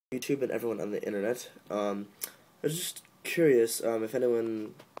YouTube and everyone on the internet. I was just curious if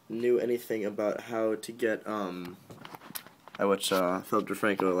anyone knew anything about how to get. I watch Philip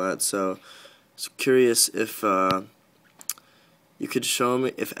DeFranco a lot, so I was curious if you could show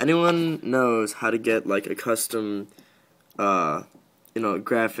me if anyone knows how to get like a custom,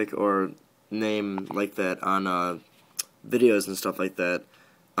 graphic or name like that on videos and stuff like that.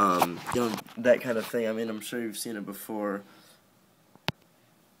 That kind of thing. I mean, I'm sure you've seen it before.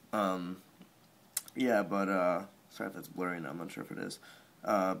 Yeah, but, sorry if that's blurry now, I'm not sure if it is.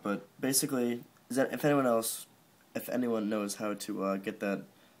 But basically, if anyone knows how to, get that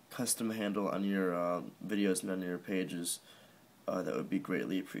custom handle on your, videos and on your pages, that would be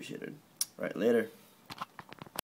greatly appreciated. Alright, later.